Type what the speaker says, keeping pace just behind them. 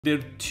There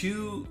are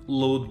two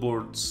load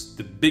boards,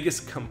 the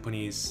biggest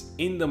companies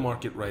in the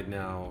market right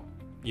now,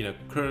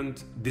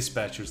 current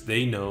dispatchers,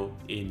 they know,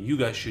 and you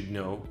guys should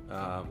know,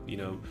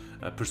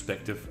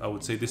 perspective, I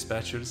would say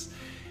dispatchers,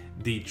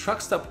 the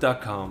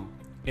Truckstop.com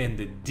and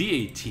the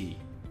DAT,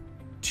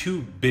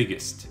 two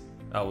biggest,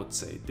 I would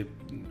say.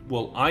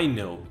 I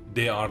know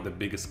they are the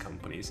biggest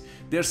companies.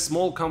 There are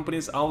small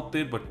companies out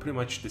there, but pretty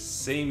much the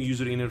same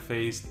user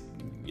interface,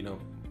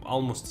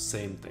 almost the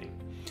same thing.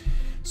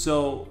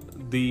 So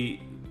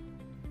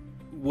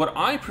what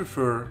I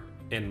prefer,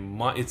 and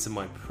it's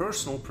my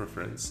personal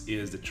preference,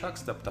 is the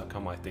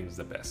Truckstop.com. I think is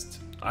the best.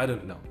 I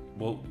don't know.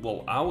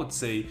 Well, I would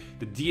say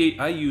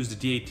I use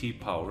the DAT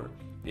Power,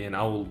 and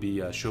I will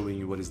be showing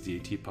you what is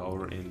DAT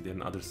Power and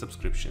then other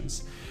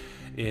subscriptions.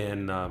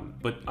 And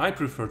but I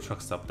prefer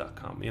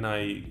Truckstop.com, and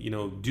I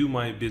do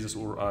my business,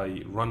 or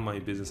I run my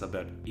business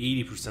about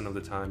 80% of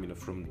the time,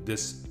 from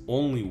this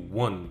only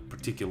one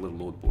particular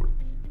load board.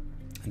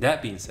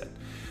 That being said,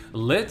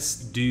 let's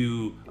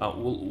do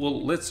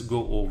let's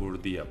go over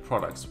the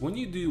products. When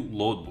you do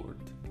load board,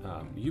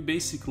 you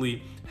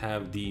basically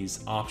have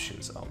these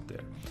options out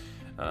there.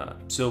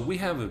 So we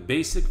have a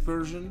basic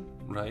version,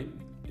 right?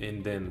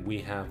 And then we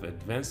have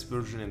advanced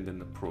version, and then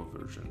the pro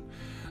version.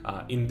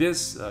 In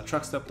this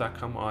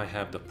Truckstop.com, I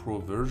have the pro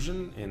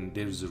version, and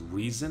there's a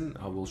reason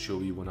I will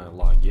show you when I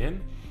log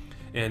in.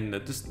 And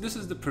this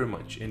is the per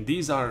much, and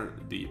these are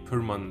the per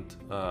month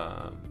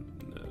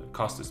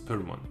cost is per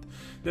month.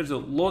 There's a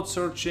load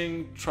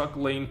searching, truck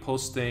lane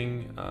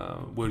posting,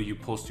 where you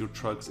post your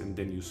trucks and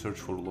then you search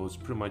for loads,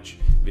 pretty much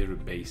very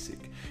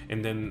basic.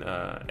 And then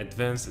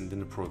advanced, and then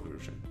the pro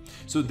version.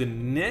 So the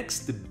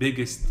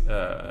biggest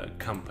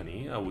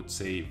company, I would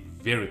say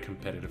very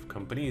competitive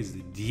company, is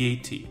the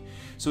DAT.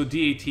 So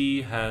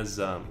DAT has,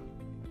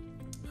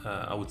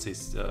 I would say,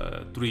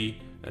 three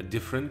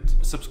different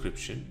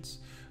subscriptions,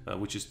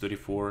 which is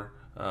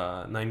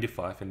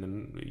 $34.95, and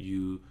then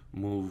you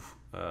move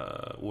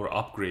or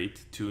upgrade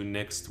to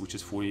next, which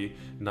is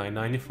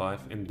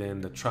 $49.95, and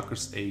then the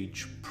Truckers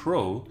Age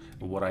Pro,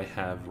 what I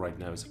have right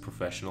now is a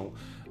professional,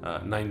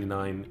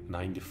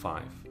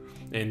 $99.95.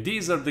 And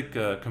these are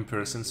the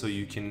comparisons, so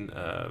you can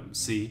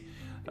see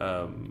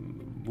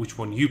which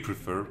one you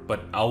prefer.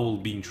 But I will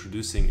be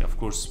introducing, of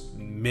course,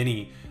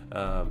 many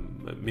of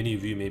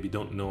you maybe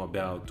don't know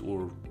about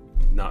or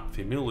not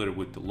familiar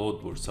with the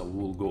load board, so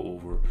we'll go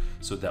over,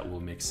 so that will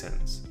make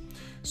sense.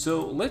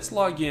 So let's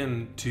log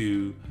in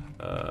to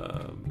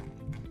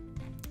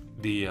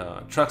the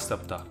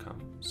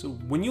Truckstop.com. So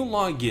when you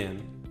log in,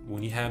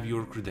 when you have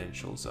your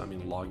credentials,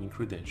 login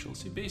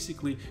credentials, you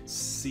basically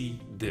see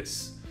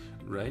this,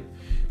 right?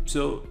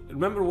 So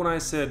remember when I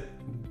said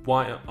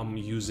why I'm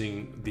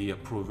using the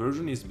pro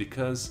version is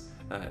because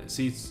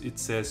it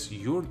says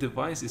your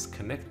device is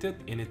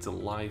connected and it's a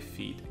live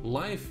feed.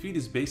 Live feed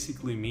is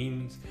basically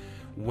means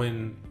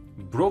when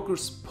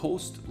brokers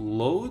post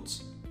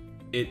loads,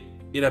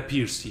 it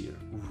appears here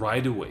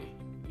right away.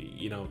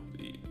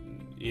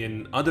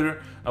 In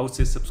other, I would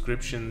say,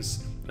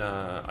 subscriptions,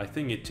 I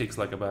think it takes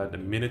like about a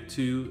minute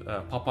to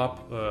pop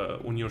up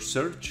on your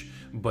search,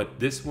 but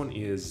this one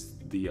is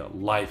the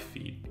live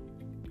feed.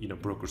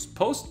 Brokers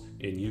post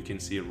and you can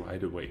see it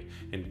right away,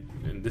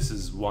 and this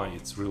is why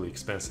it's really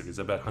expensive. It's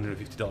about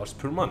 $150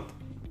 per month.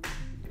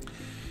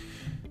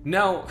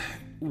 Now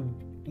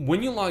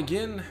when you log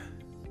in,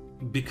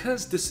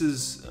 because this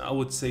is, I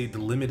would say, the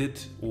limited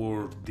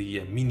or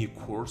the mini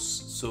course,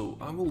 so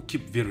I will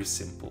keep very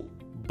simple,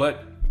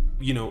 but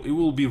it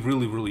will be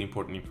really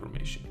important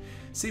information.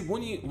 See,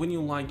 when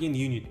you log in,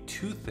 you need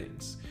two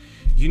things.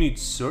 You need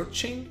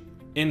searching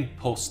and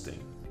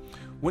posting.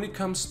 When it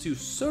comes to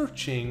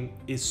searching,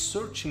 is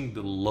searching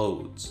the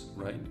loads,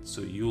 right? So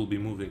you will be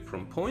moving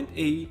from point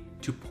A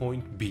to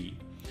point B.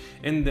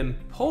 And then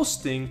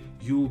posting,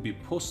 you will be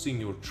posting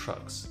your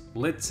trucks.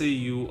 Let's say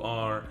you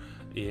are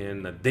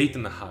in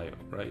Dayton, Ohio,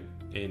 right?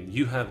 And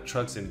you have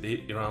trucks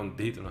around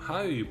Dayton,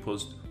 Ohio. You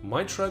post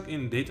my truck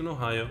in Dayton,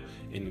 Ohio,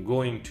 and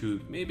going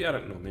to maybe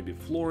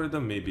Florida,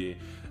 maybe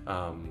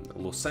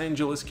Los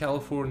Angeles,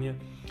 California.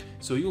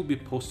 So you'll be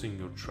posting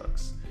your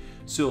trucks.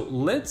 So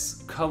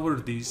let's cover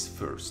these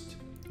first,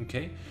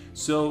 okay?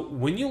 So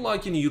when you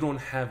log in, you don't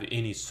have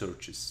any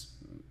searches.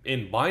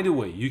 And by the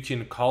way, you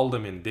can call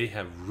them, and they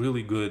have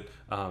really good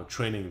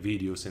training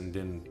videos, and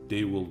then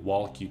they will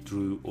walk you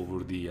through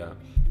over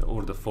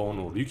the phone,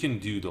 or you can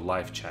do the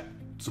live chat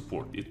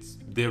support.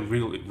 They're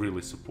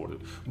really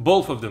supportive.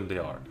 Both of them, they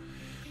are.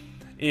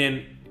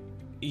 And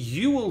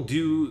you will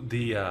do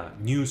the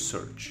new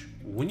search.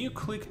 When you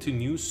click to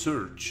new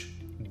search,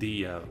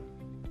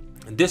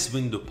 this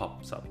window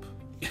pops up.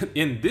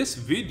 In this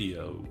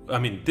video,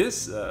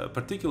 this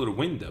particular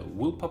window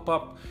will pop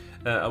up,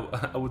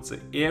 I would say,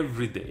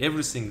 every day,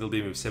 every single day,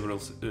 maybe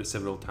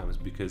several times,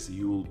 because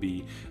you will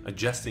be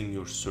adjusting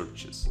your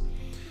searches.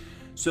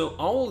 So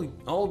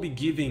I'll be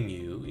giving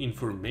you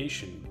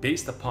information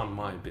based upon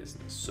my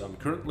business. So I'm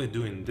currently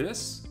doing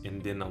this,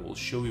 and then I will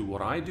show you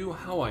what I do,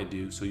 how I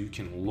do, so you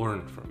can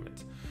learn from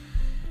it.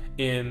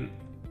 And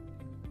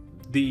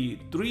the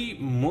three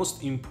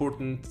most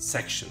important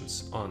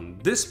sections on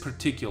this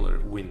particular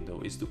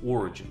window is the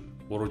origin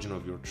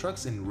of your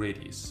trucks and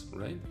radius,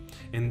 right?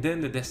 And then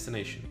the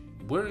destination,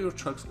 where your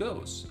trucks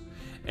goes.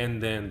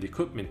 And then the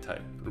equipment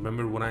type.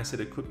 Remember when I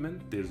said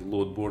equipment, there's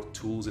load board,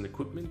 tools, and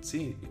equipment.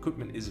 See,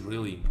 equipment is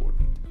really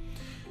important.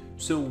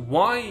 So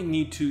why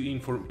need to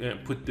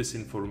put this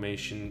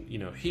information,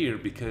 here?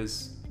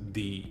 Because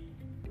the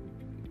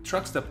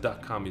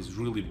Truckstop.com is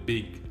really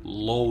big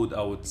load,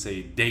 I would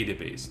say,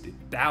 database.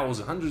 The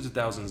hundreds of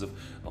thousands of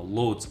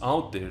loads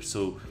out there.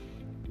 So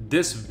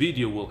this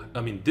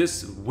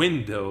this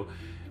window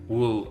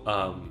will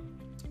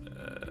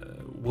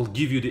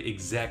give you the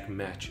exact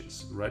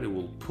matches, right? It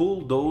will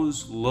pull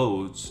those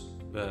loads,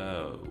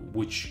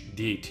 which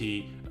the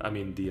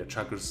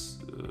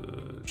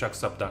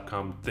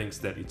Truckstop.com thinks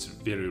that it's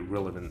very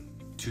relevant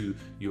to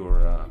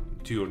your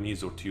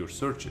needs or to your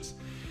searches.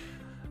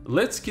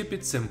 Let's keep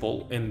it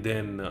simple. And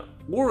then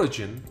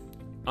origin,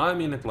 I'm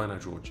in Atlanta,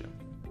 Georgia.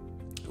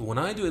 When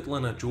I do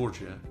Atlanta,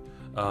 Georgia,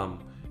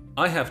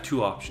 I have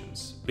two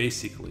options,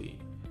 basically,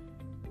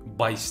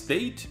 by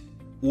state,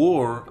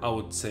 or I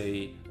would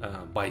say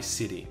by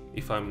city.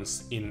 If I'm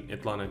in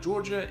Atlanta,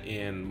 Georgia,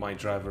 and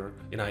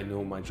I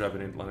know my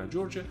driver in Atlanta,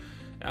 Georgia,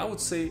 I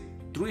would say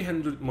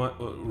 300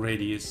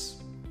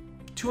 radius,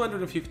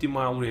 250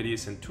 mile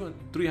radius, and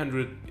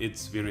 300.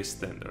 It's very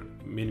standard.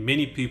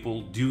 Many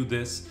people do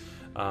this.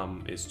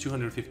 It's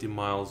 250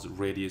 miles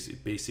radius.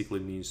 It basically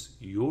means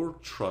your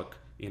truck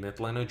in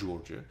Atlanta,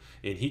 Georgia,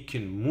 and he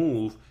can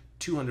move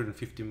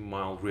 250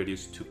 mile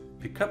radius to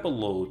pick up a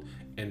load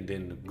and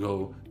then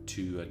go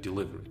to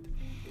deliver it.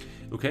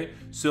 Okay,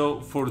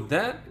 so for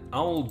that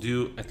I'll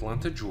do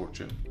Atlanta,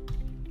 Georgia.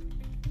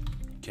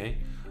 Okay,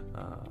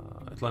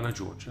 Atlanta,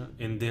 Georgia,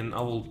 and then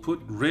I will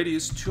put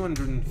radius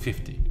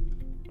 250.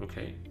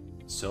 Okay,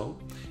 so,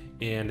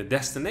 and the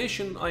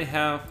destination I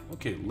have,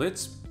 okay,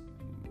 let's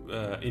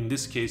in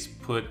this case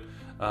put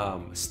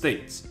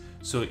states.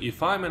 So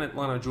if I'm in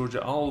Atlanta, Georgia,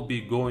 I'll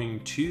be going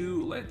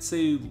to, let's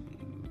say,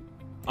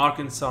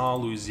 Arkansas,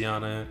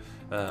 Louisiana,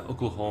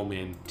 Oklahoma,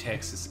 and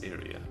Texas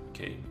area.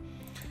 Okay,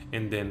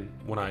 and then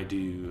when I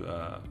do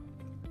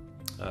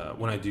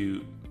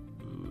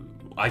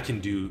I can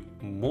do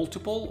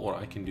multiple, or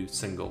I can do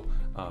single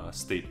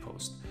state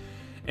post.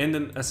 And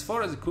then as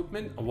far as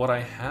equipment, what I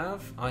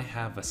have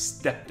a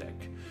step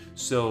deck.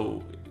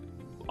 So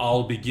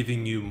I'll be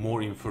giving you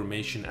more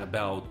information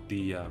about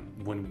the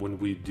when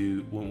we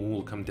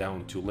will come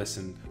down to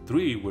lesson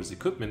 3, where's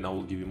equipment. I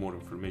will give you more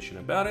information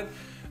about it,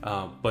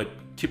 but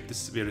keep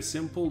this very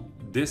simple.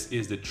 This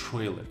is the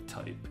trailer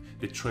type.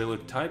 The trailer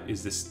type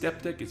is the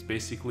step deck. It's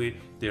basically,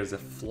 there's a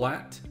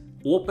flat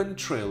open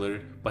trailer,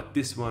 but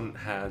this one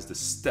has the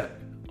step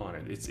on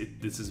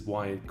it. This is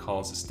why it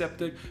calls a step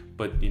deck,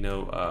 but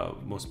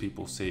most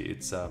people say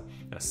it's a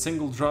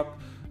single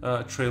drop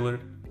trailer.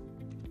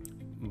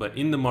 But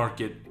in the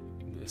market,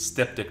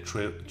 step deck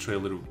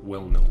trailer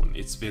well known.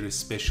 It's very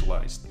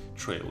specialized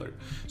trailer.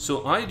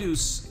 So I do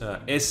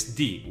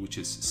SD, which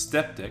is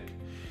step deck,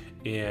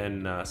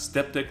 and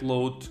step deck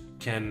load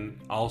can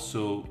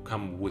also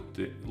come with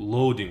the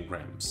loading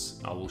ramps.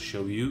 I will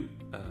show you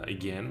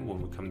again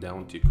when we come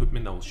down to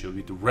equipment. I will show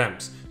you the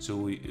ramps, so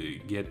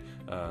we get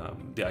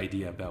the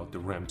idea about the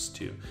ramps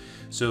too.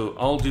 So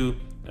I'll do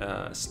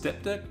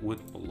step deck with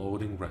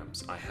loading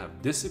ramps. I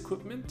have this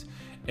equipment,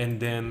 and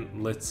then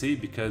let's see,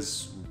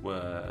 because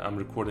I'm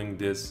recording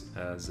this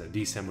as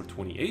December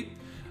 28th,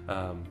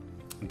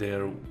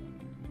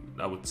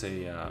 I would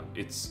say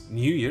it's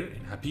New Year,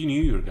 and Happy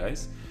New Year,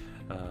 guys.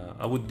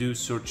 I would do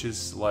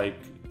searches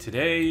like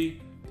today,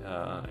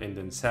 and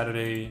then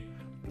Saturday,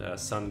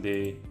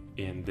 Sunday,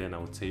 and then I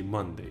would say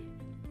Monday.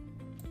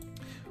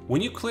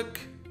 When you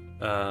click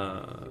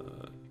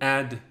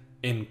add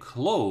and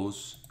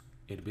close,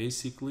 it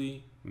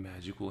basically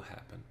magic will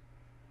happen.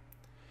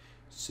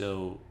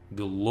 So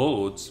the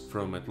loads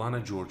from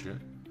Atlanta, Georgia,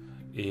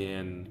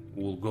 and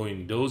will go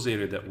in those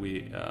areas that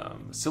we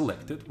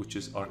selected, which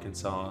is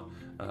Arkansas,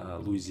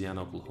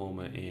 Louisiana,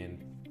 Oklahoma,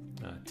 and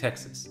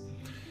Texas.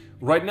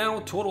 Right now,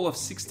 a total of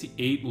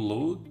 68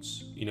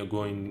 loads,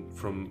 going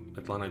from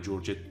Atlanta,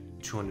 Georgia,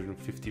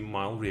 250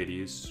 mile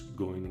radius,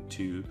 going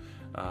to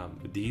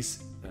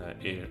these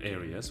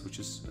areas, which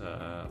is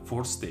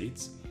 4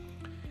 states.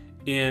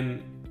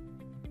 And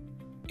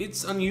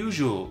it's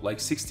unusual, like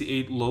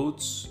 68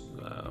 loads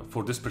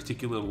for this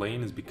particular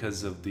lane, is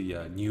because of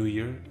the new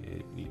year,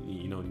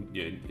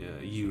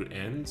 year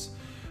ends.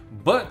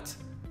 But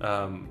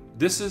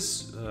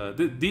these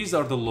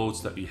are the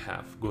loads that we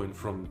have going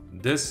from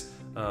this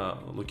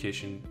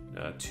location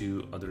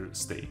to other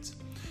states.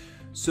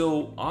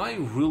 So I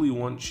really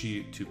want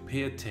you to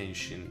pay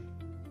attention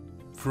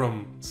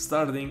from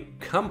starting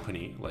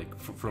company, like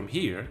from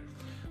here,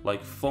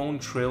 like phone,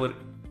 trailer,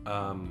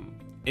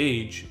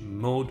 age,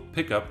 mode,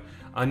 pickup,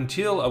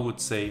 until I would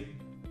say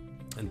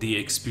the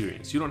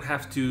experience. You don't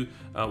have to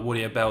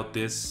worry about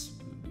this,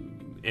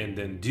 and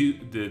then do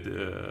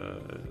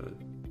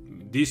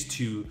these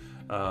two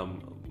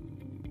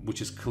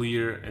which is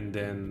clear, and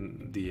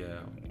then the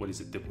what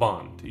is it, the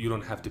bond. You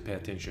don't have to pay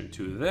attention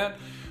to that,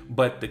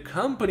 but the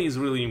company is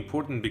really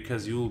important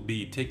because you'll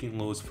be taking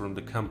loads from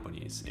the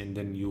companies, and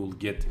then you'll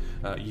get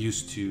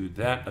used to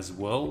that as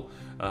well,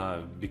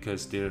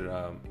 because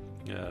they're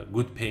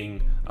good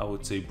paying, I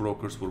would say,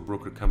 brokers for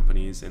broker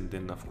companies, and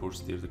then of course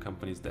there's the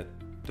companies that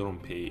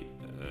don't pay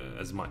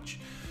as much.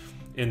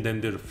 And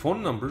then their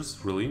phone numbers,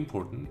 really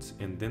important,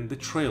 and then the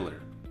trailer.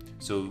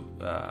 So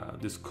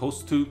this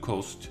coast to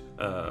coast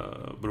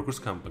brokers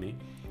company,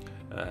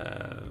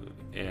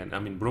 and I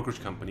mean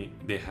brokerage company,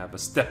 they have a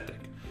step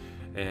deck,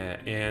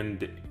 and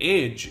the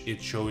edge,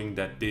 it's showing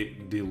that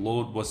the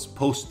load was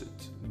posted,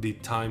 the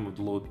time of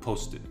the load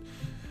posted.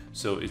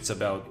 So it's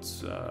about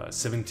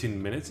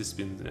 17 minutes. It's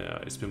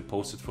been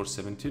posted for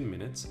 17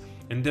 minutes.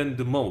 And then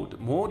the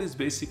mode is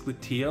basically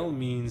TL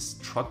means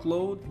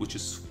truckload, which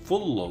is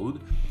full load,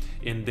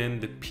 and then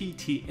the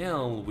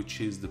PTL,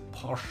 which is the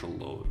partial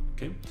load.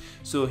 Okay,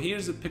 so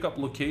here's the pickup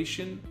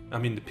location, I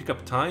mean the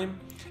pickup time,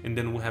 and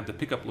then we have the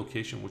pickup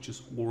location, which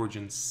is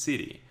origin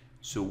city.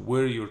 So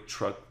where your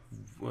truck,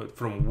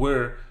 from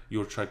where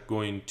your truck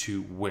going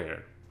to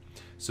where.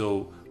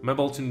 So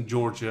Mableton,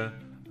 Georgia.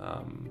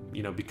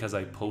 You know, because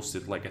I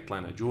posted like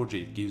Atlanta, Georgia,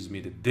 it gives me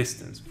the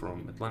distance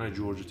from Atlanta,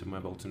 Georgia to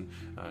Mableton,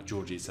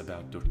 Georgia. It's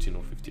about 13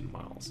 or 15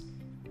 miles.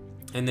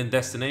 And then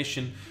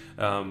destination,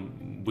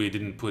 we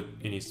didn't put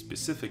any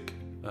specific,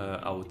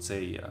 I would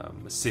say,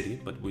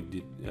 city, but we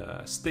did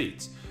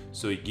states.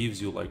 So it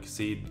gives you like,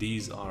 say,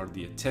 these are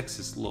the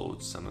Texas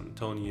loads, San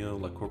Antonio,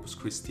 like Corpus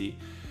Christi.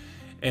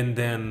 And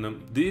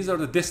then these are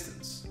the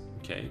distance,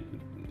 okay?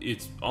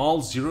 It's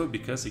all zero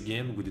because,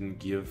 again, we didn't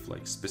give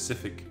like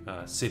specific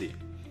city.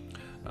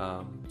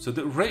 So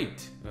the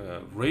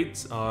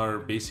rates are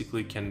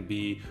basically can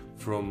be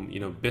from, you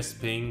know,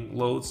 best paying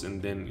loads,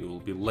 and then it will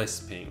be less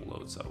paying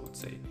loads, I would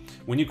say.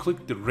 When you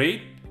click the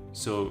rate,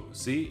 so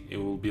see, it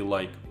will be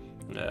like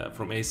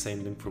from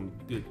ascending from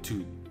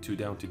to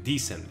down to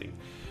descending,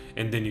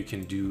 and then you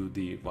can do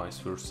the vice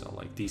versa,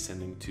 like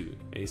descending to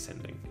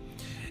ascending.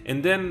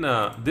 And then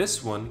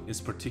this one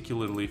is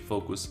particularly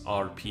focused,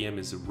 RPM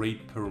is a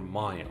rate per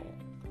mile.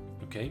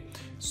 Okay,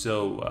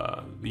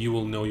 so you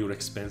will know your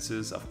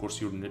expenses, of course,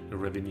 your net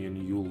revenue,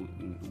 and you'll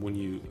when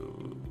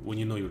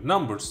you know your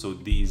numbers, so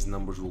these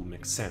numbers will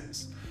make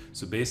sense.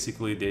 So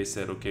basically, they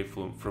said, okay,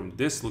 from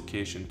this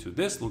location to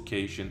this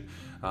location,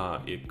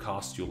 it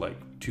costs you like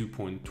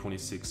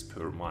 2.26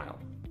 per mile,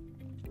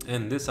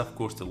 and this, of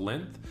course, the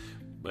length,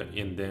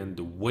 and then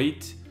the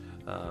weight,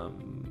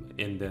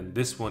 and then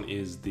this one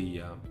is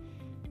the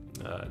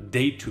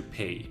day to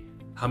pay,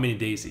 how many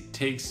days it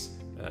takes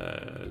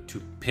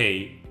to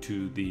pay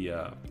to the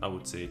I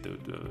would say the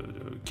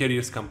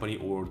carriers company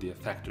or the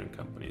factoring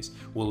companies.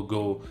 We'll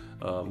go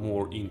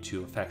more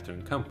into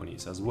factoring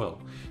companies as well.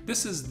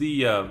 This is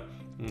the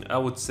I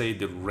would say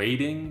the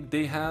rating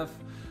they have.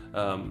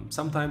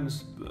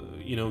 Sometimes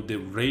you know, the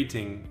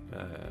rating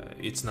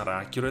it's not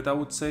accurate, I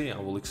would say. I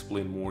will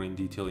explain more in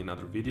detail in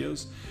other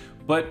videos.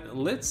 But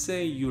let's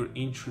say you're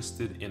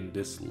interested in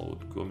this load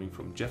coming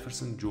from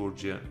Jefferson,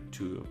 Georgia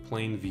to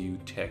Plainview,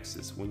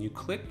 Texas. When you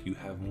click, you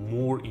have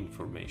more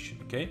information,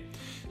 okay?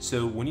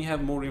 So when you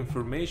have more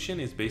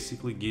information, it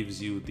basically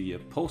gives you the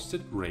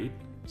posted rate.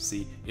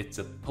 See, it's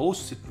a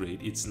posted rate.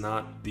 It's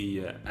not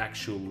the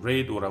actual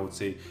rate, or I would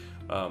say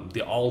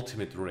the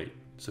ultimate rate.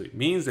 So it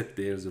means that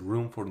there's a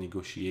room for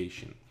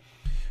negotiation.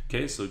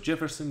 Okay, so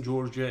Jefferson,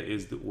 Georgia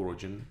is the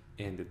origin,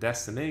 and the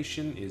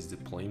destination is the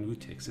Plainview,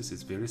 Texas.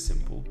 It's very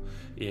simple,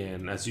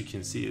 and as you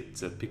can see,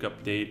 it's a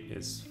pickup date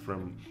is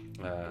from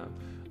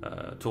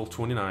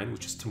 12/29,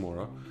 which is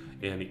tomorrow,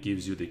 and it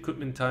gives you the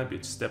equipment type.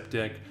 It's step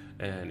deck,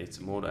 and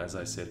it's mode, as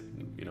I said,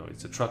 you know,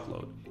 it's a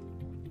truckload.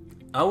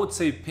 I would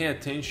say pay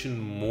attention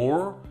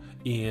more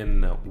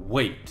in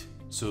weight,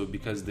 so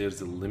because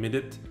there's a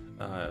limited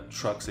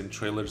trucks and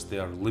trailers, they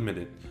are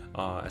limited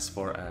as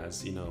far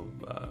as, you know,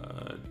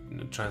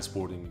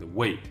 transporting the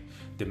weight.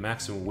 The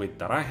maximum weight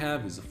that I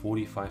have is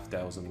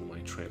 45,000 on my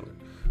trailer,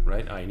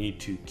 right? I need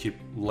to keep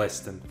less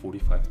than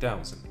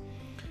 45,000,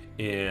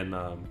 and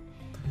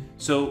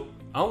so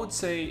I would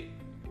say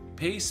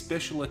pay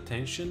special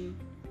attention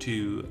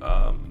to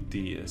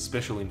the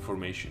special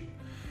information.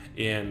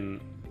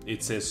 And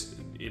it says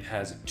it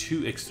has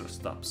 2 extra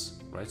stops,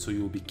 right? So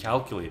you'll be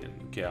calculating,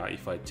 okay,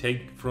 if I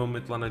take from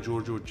Atlanta,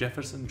 Georgia, or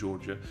Jefferson,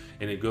 Georgia,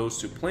 and it goes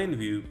to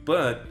Plainview,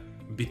 but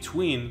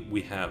between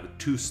we have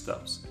 2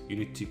 stops, you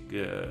need to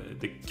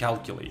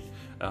calculate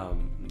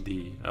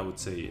I would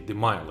say the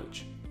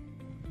mileage.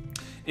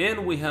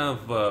 And we have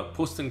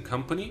posting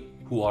company.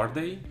 Who are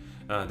they?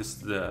 This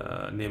is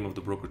the name of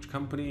the brokerage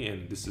company,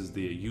 and this is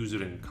the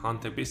user and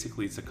contact.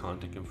 Basically, it's a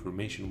contact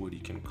information where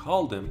you can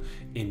call them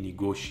and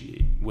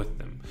negotiate with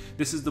them.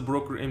 This is the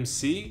broker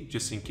MC,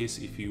 just in case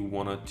if you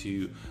wanted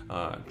to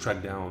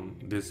track down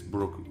this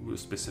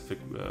specific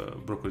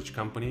brokerage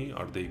company.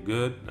 Are they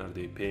good? Are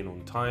they paying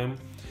on time?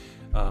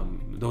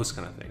 Those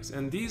kind of things.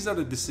 And these are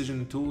the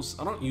decision tools.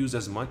 I don't use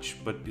as much,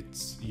 but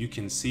you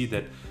can see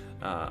that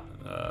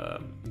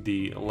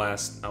the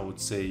last, I would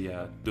say,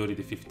 30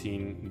 to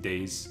 15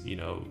 days,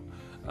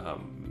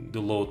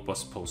 the load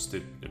was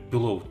posted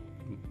below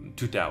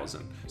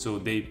 2,000. So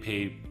they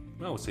paid,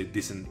 I would say,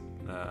 decent,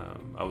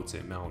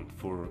 amount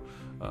for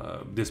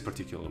this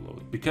particular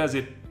load because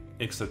it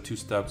extra 2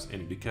 stops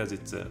and because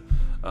it's a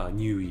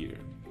new year.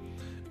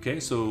 Okay,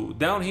 so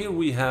down here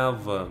we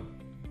have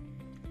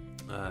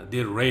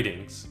their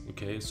ratings.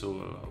 Okay,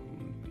 so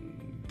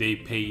they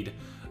paid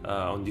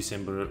on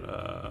December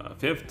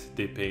 5th.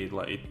 They paid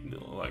like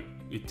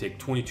it take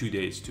 22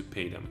 days to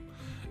pay them,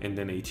 and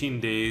then 18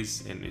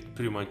 days, and it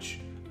pretty much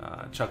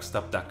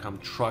Truckstop.com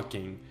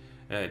tracking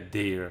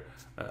their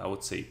I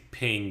would say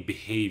paying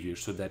behavior,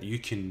 so that you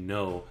can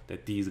know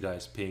that these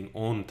guys paying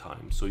on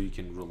time, so you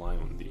can rely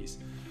on these.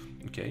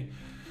 Okay,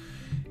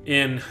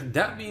 and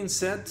that being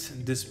said,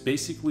 this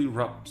basically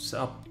wraps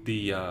up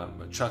the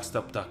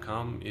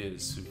Truckstop.com.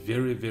 Is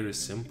very, very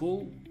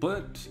simple,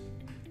 but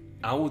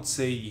I would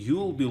say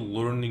you'll be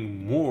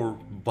learning more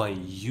by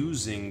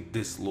using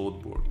this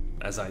load board.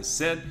 As I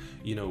said,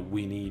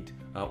 we need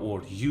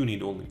or you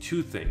need only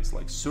 2 things,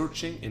 like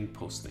searching and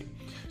posting.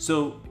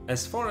 So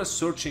as far as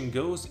searching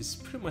goes, it's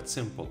pretty much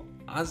simple.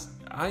 As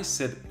I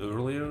said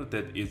earlier,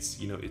 that it's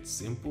it's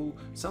simple.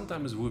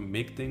 Sometimes we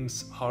make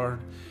things hard,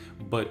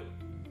 but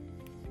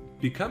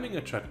becoming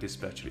a truck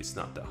dispatcher is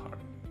not that hard.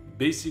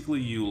 Basically,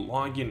 you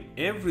log in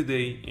every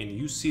day and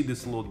you see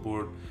this load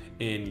board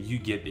and you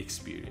get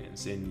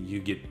experience and you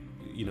get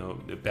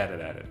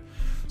better at it.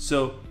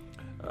 So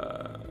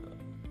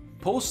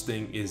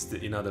posting is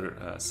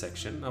another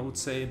section. I would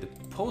say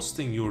that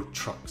posting your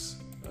trucks,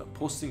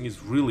 posting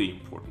is really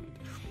important,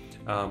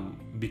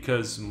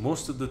 because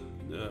most of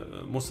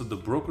the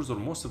brokers, or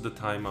most of the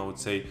time, I would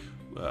say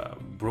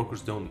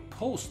brokers don't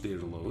post their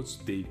loads.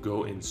 They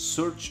go and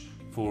search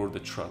for the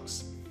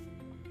trucks.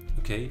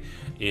 Okay,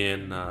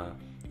 and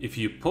if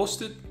you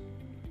posted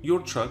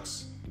your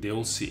trucks, they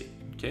will see it.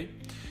 Okay,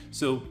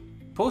 so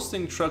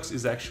posting trucks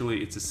is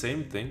actually, it's the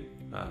same thing.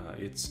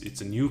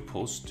 It's a new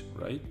post,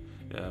 right?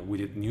 We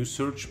did new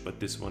search, but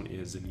this one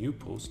is a new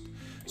post.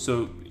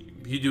 So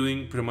you're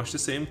doing pretty much the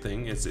same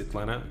thing. It's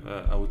Atlanta,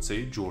 I would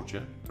say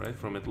Georgia, right?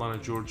 From Atlanta,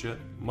 Georgia,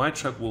 my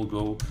truck will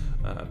go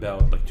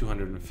about like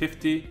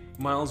 250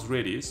 miles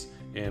radius,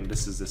 and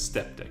this is a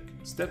step deck.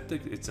 Step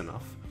deck, it's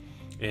enough.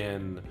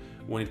 And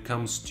when it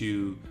comes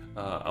to,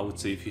 I would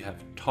say, if you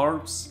have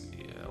tarps,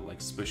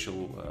 like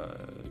special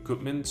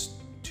equipment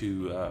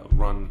to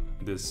run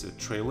this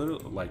trailer,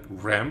 like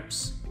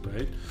ramps,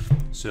 right?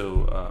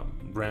 So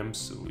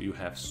ramps, you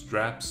have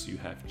straps, you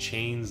have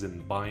chains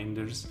and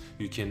binders.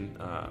 You can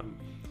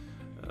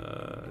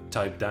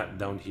type that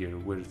down here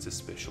where it's a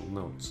special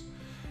notes.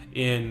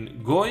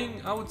 And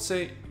going, I would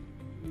say,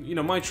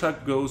 my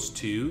truck goes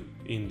to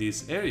in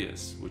these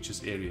areas, which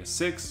is area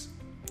 6,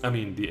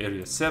 the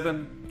area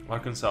 7,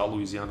 Arkansas,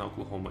 Louisiana,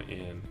 Oklahoma,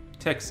 and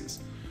Texas.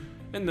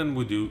 And then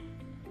we do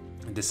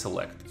the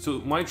select. So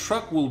my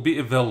truck will be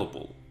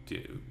available.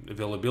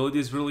 Availability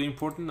is really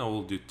important. I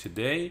will do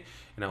today,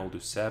 and I will do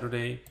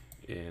Saturday,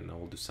 and I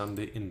will do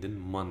Sunday, and then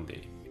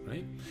Monday,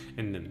 right?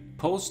 And then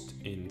post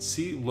and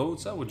see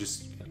loads, I would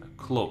just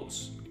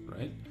close,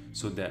 right?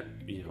 So that,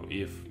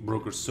 if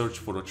brokers search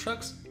for the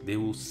trucks, they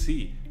will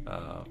see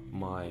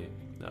my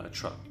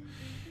truck.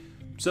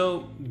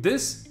 So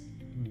this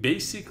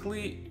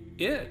basically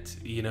it.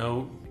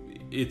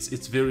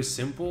 It's very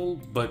simple,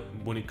 but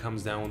when it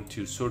comes down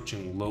to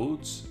searching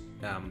loads,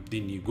 the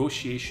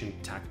negotiation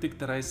tactic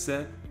that I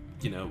said,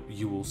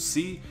 you will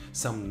see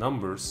some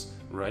numbers,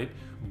 right?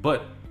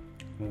 But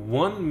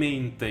one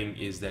main thing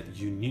is that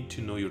you need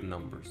to know your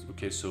numbers.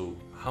 Okay, so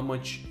how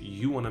much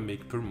you want to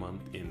make per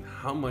month and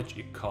how much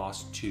it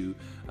costs to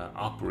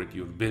operate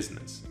your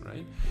business,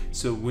 right?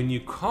 So when you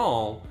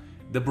call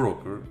the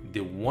broker,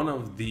 one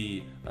of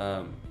the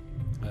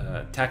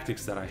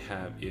tactics that I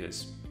have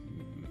is,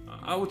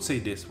 I would say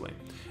this way.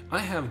 I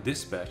have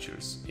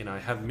dispatchers, I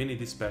have many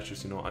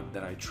dispatchers,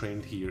 that I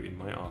trained here in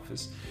my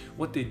office.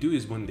 What they do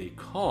is when they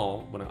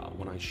call,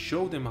 when I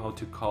show them how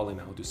to call and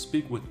how to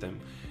speak with them,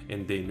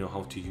 and they know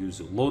how to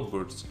use load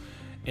boards,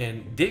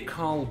 and they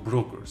call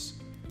brokers.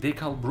 They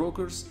call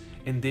brokers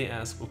and they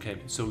ask, okay,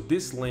 so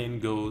this lane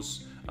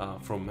goes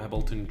from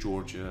Mableton,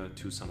 Georgia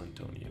to San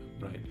Antonio,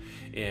 right?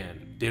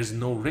 And there's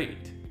no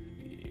rate.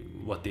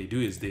 What they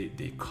do is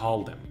they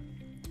call them,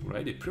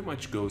 right? It pretty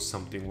much goes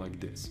something like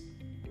this.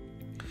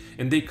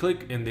 And they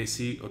click and they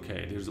see,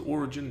 okay, there's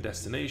origin,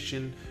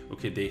 destination.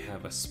 Okay, they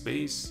have a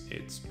space.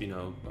 It's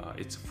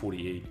it's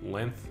 48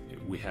 length.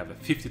 We have a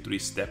 53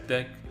 step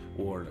deck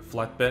or a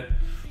flatbed.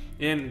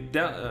 And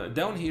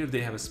down here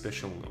they have a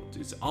special note.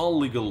 It's all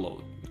legal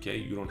load. Okay,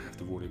 you don't have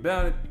to worry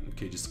about it.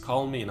 Okay, just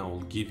call me and I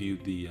will give you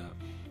the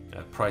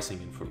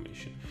pricing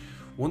information.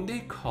 When they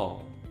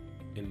call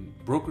and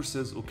broker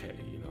says, okay,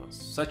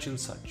 such and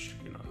such,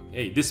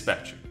 hey,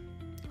 dispatcher,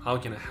 how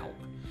can I help?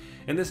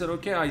 And they said,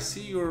 okay, I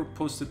see your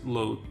posted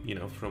load,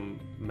 from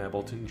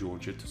Mableton,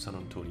 Georgia to San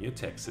Antonio,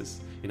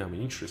 Texas, and I'm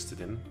interested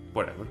in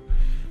whatever.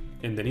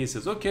 And then he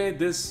says, okay,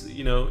 this,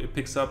 you know, it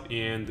picks up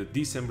in the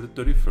December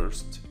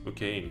 31st,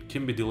 okay, and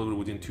can be delivered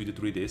within 2 to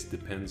 3 days,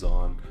 depends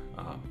on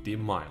the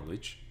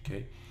mileage,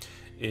 okay.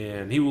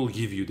 And he will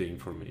give you the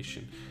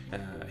information.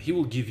 He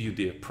will give you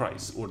the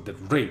price or the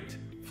rate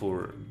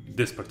for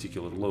this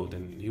particular load,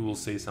 and he will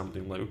say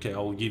something like, okay, I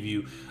will give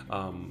you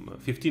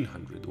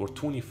 1,500 or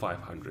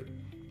 2,500.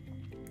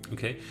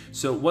 Okay,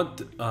 so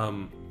what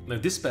the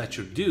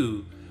dispatcher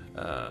do,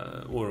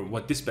 or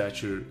what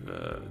dispatcher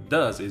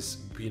does is,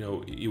 you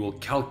know, it will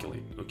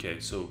calculate. Okay,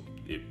 so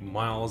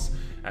miles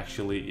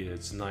actually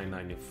it's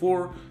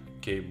 994.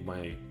 Okay,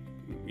 my,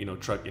 you know,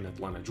 truck in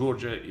Atlanta,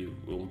 Georgia, it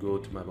will go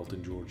to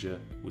Mableton, Georgia.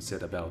 We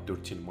said about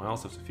 13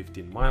 miles, that's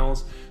 15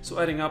 miles. So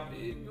adding up,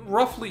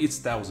 roughly it's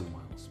 1,000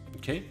 miles.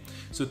 Okay,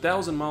 so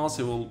 1,000 miles,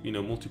 it will, you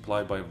know,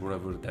 multiply by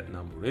whatever that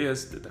number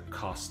is, the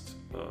cost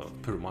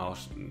per mile,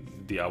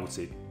 I would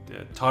say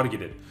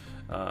targeted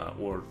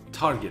or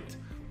target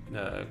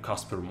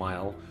cost per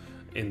mile,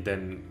 and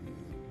then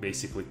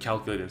basically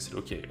calculate and say,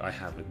 okay, I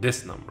have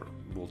this number.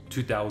 Well,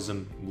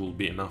 2,000 will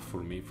be enough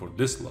for me for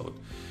this load.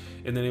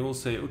 And then it will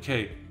say,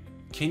 okay,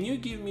 can you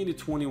give me the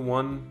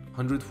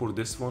 2,100 for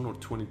this one or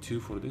 22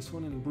 for this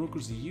one? And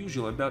brokers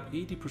usually, about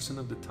 80%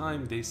 of the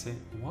time, they say,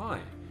 why?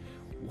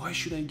 Why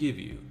should I give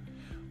you?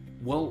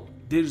 Well,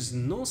 there's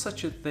no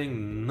such a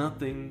thing,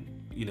 nothing,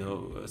 you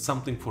know,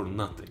 something for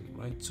nothing,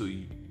 right? So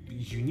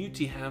you need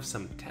to have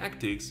some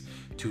tactics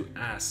to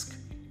ask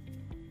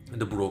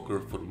the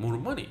broker for more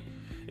money.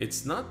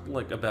 It's not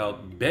like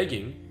about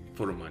begging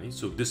for money.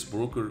 So this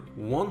broker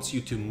wants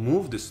you to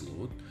move this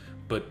load,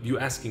 but you're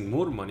asking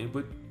more money.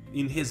 But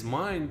in his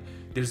mind,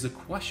 there's a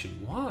question: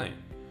 why?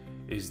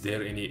 Is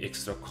there any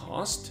extra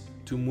cost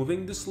to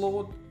moving this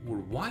load, or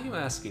why are you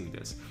asking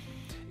this?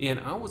 And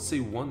I would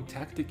say one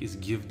tactic is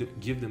give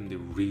them the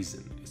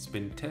reason. It's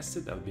been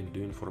tested. I've been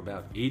doing for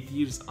about 8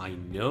 years. I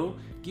know.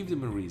 Give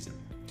them a reason.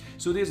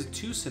 So there's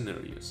two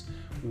scenarios.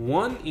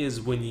 One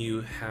is when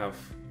you have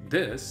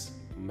this,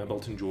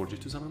 Mableton, Georgia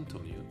to San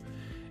Antonio.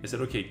 I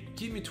said, okay,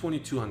 give me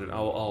 2,200,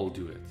 I'll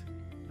do it,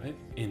 right?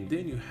 And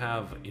then you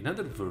have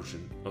another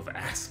version of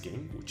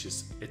asking, which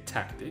is a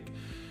tactic.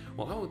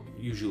 Well, I would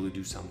usually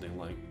do something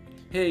like,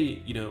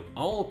 hey, you know,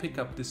 I'll pick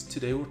up this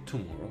today or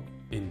tomorrow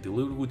and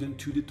deliver within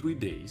 2 to 3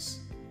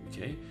 days,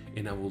 okay?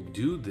 And I will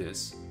do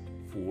this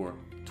for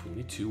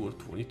 $2,200 or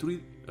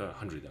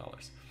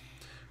 $2,300.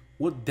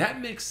 Well, that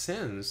makes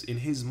sense. In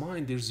his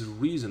mind, there's a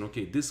reason.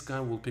 Okay, this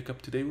guy will pick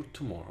up today or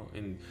tomorrow,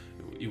 and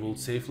it will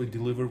safely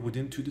deliver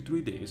within 2 to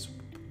 3 days.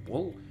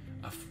 Well,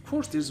 of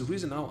course, there's a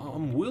reason.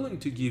 I'm willing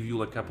to give you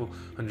like a couple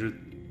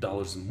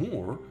 $100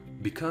 more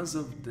because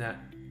of that,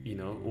 you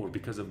know, or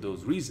because of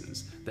those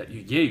reasons that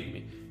you gave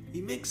me.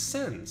 It makes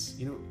sense.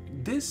 You know,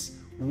 this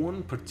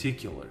one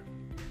particular,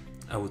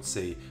 I would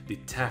say, the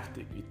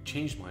tactic, it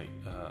changed my,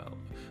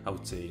 I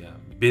would say,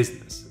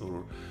 business,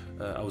 or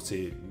I would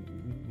say,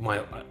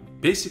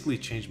 basically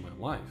changed my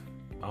life.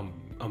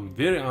 I'm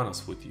very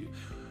honest with you.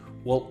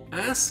 Well,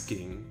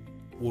 asking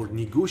or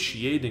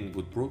negotiating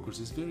with brokers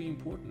is very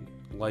important.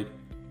 Like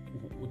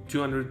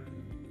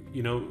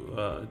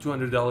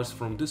 $200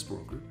 from this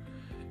broker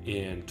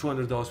and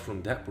 $200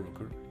 from that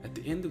broker. At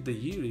the end of the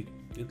year,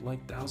 it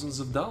like thousands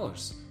of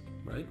dollars,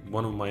 right?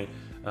 One of my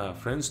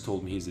friends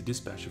told me, he's a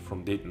dispatcher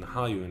from Dayton,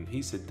 Ohio, and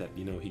he said that,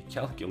 you know, he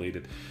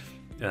calculated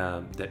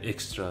the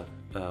extra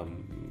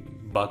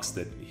bucks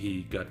that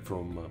he got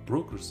from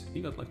brokers.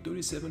 He got like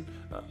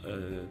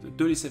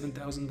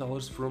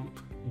 $37,000 from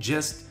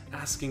just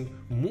asking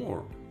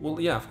more.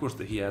 Well, yeah, of course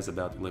that he has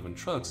about 11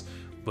 trucks,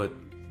 but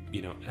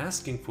you know,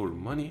 asking for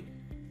money,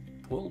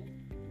 well,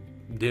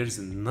 there's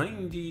a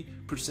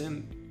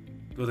 90%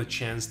 of the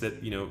chance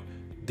that, you know,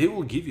 they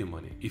will give you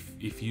money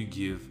if you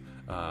give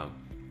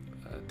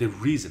the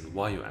reason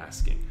why you're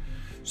asking.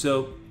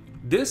 So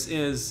this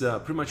is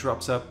pretty much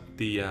wraps up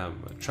the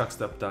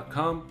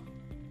Truckstop.com.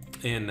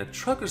 And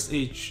Trucker's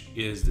Edge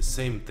is the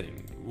same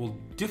thing. Well,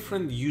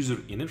 different user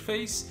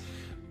interface,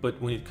 but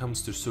when it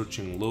comes to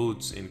searching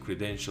loads and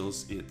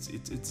credentials, it's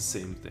the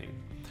same thing.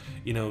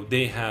 You know,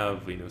 they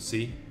have, you know,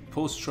 see,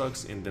 post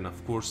trucks, and then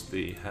of course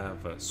they have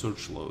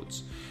search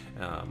loads.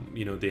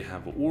 You know, they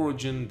have an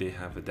origin, they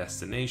have a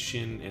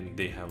destination, and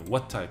they have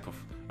what type of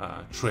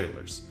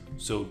trailers.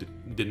 So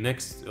the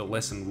next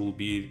lesson will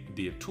be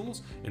the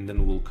tools, and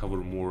then we'll cover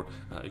more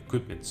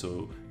equipment.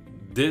 So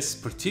this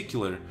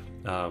particular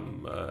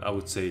I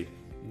would say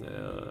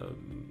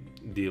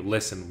the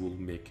lesson will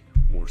make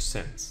more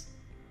sense.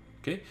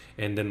 Okay,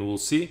 and then we'll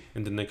see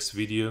in the next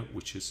video,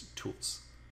 which is tools.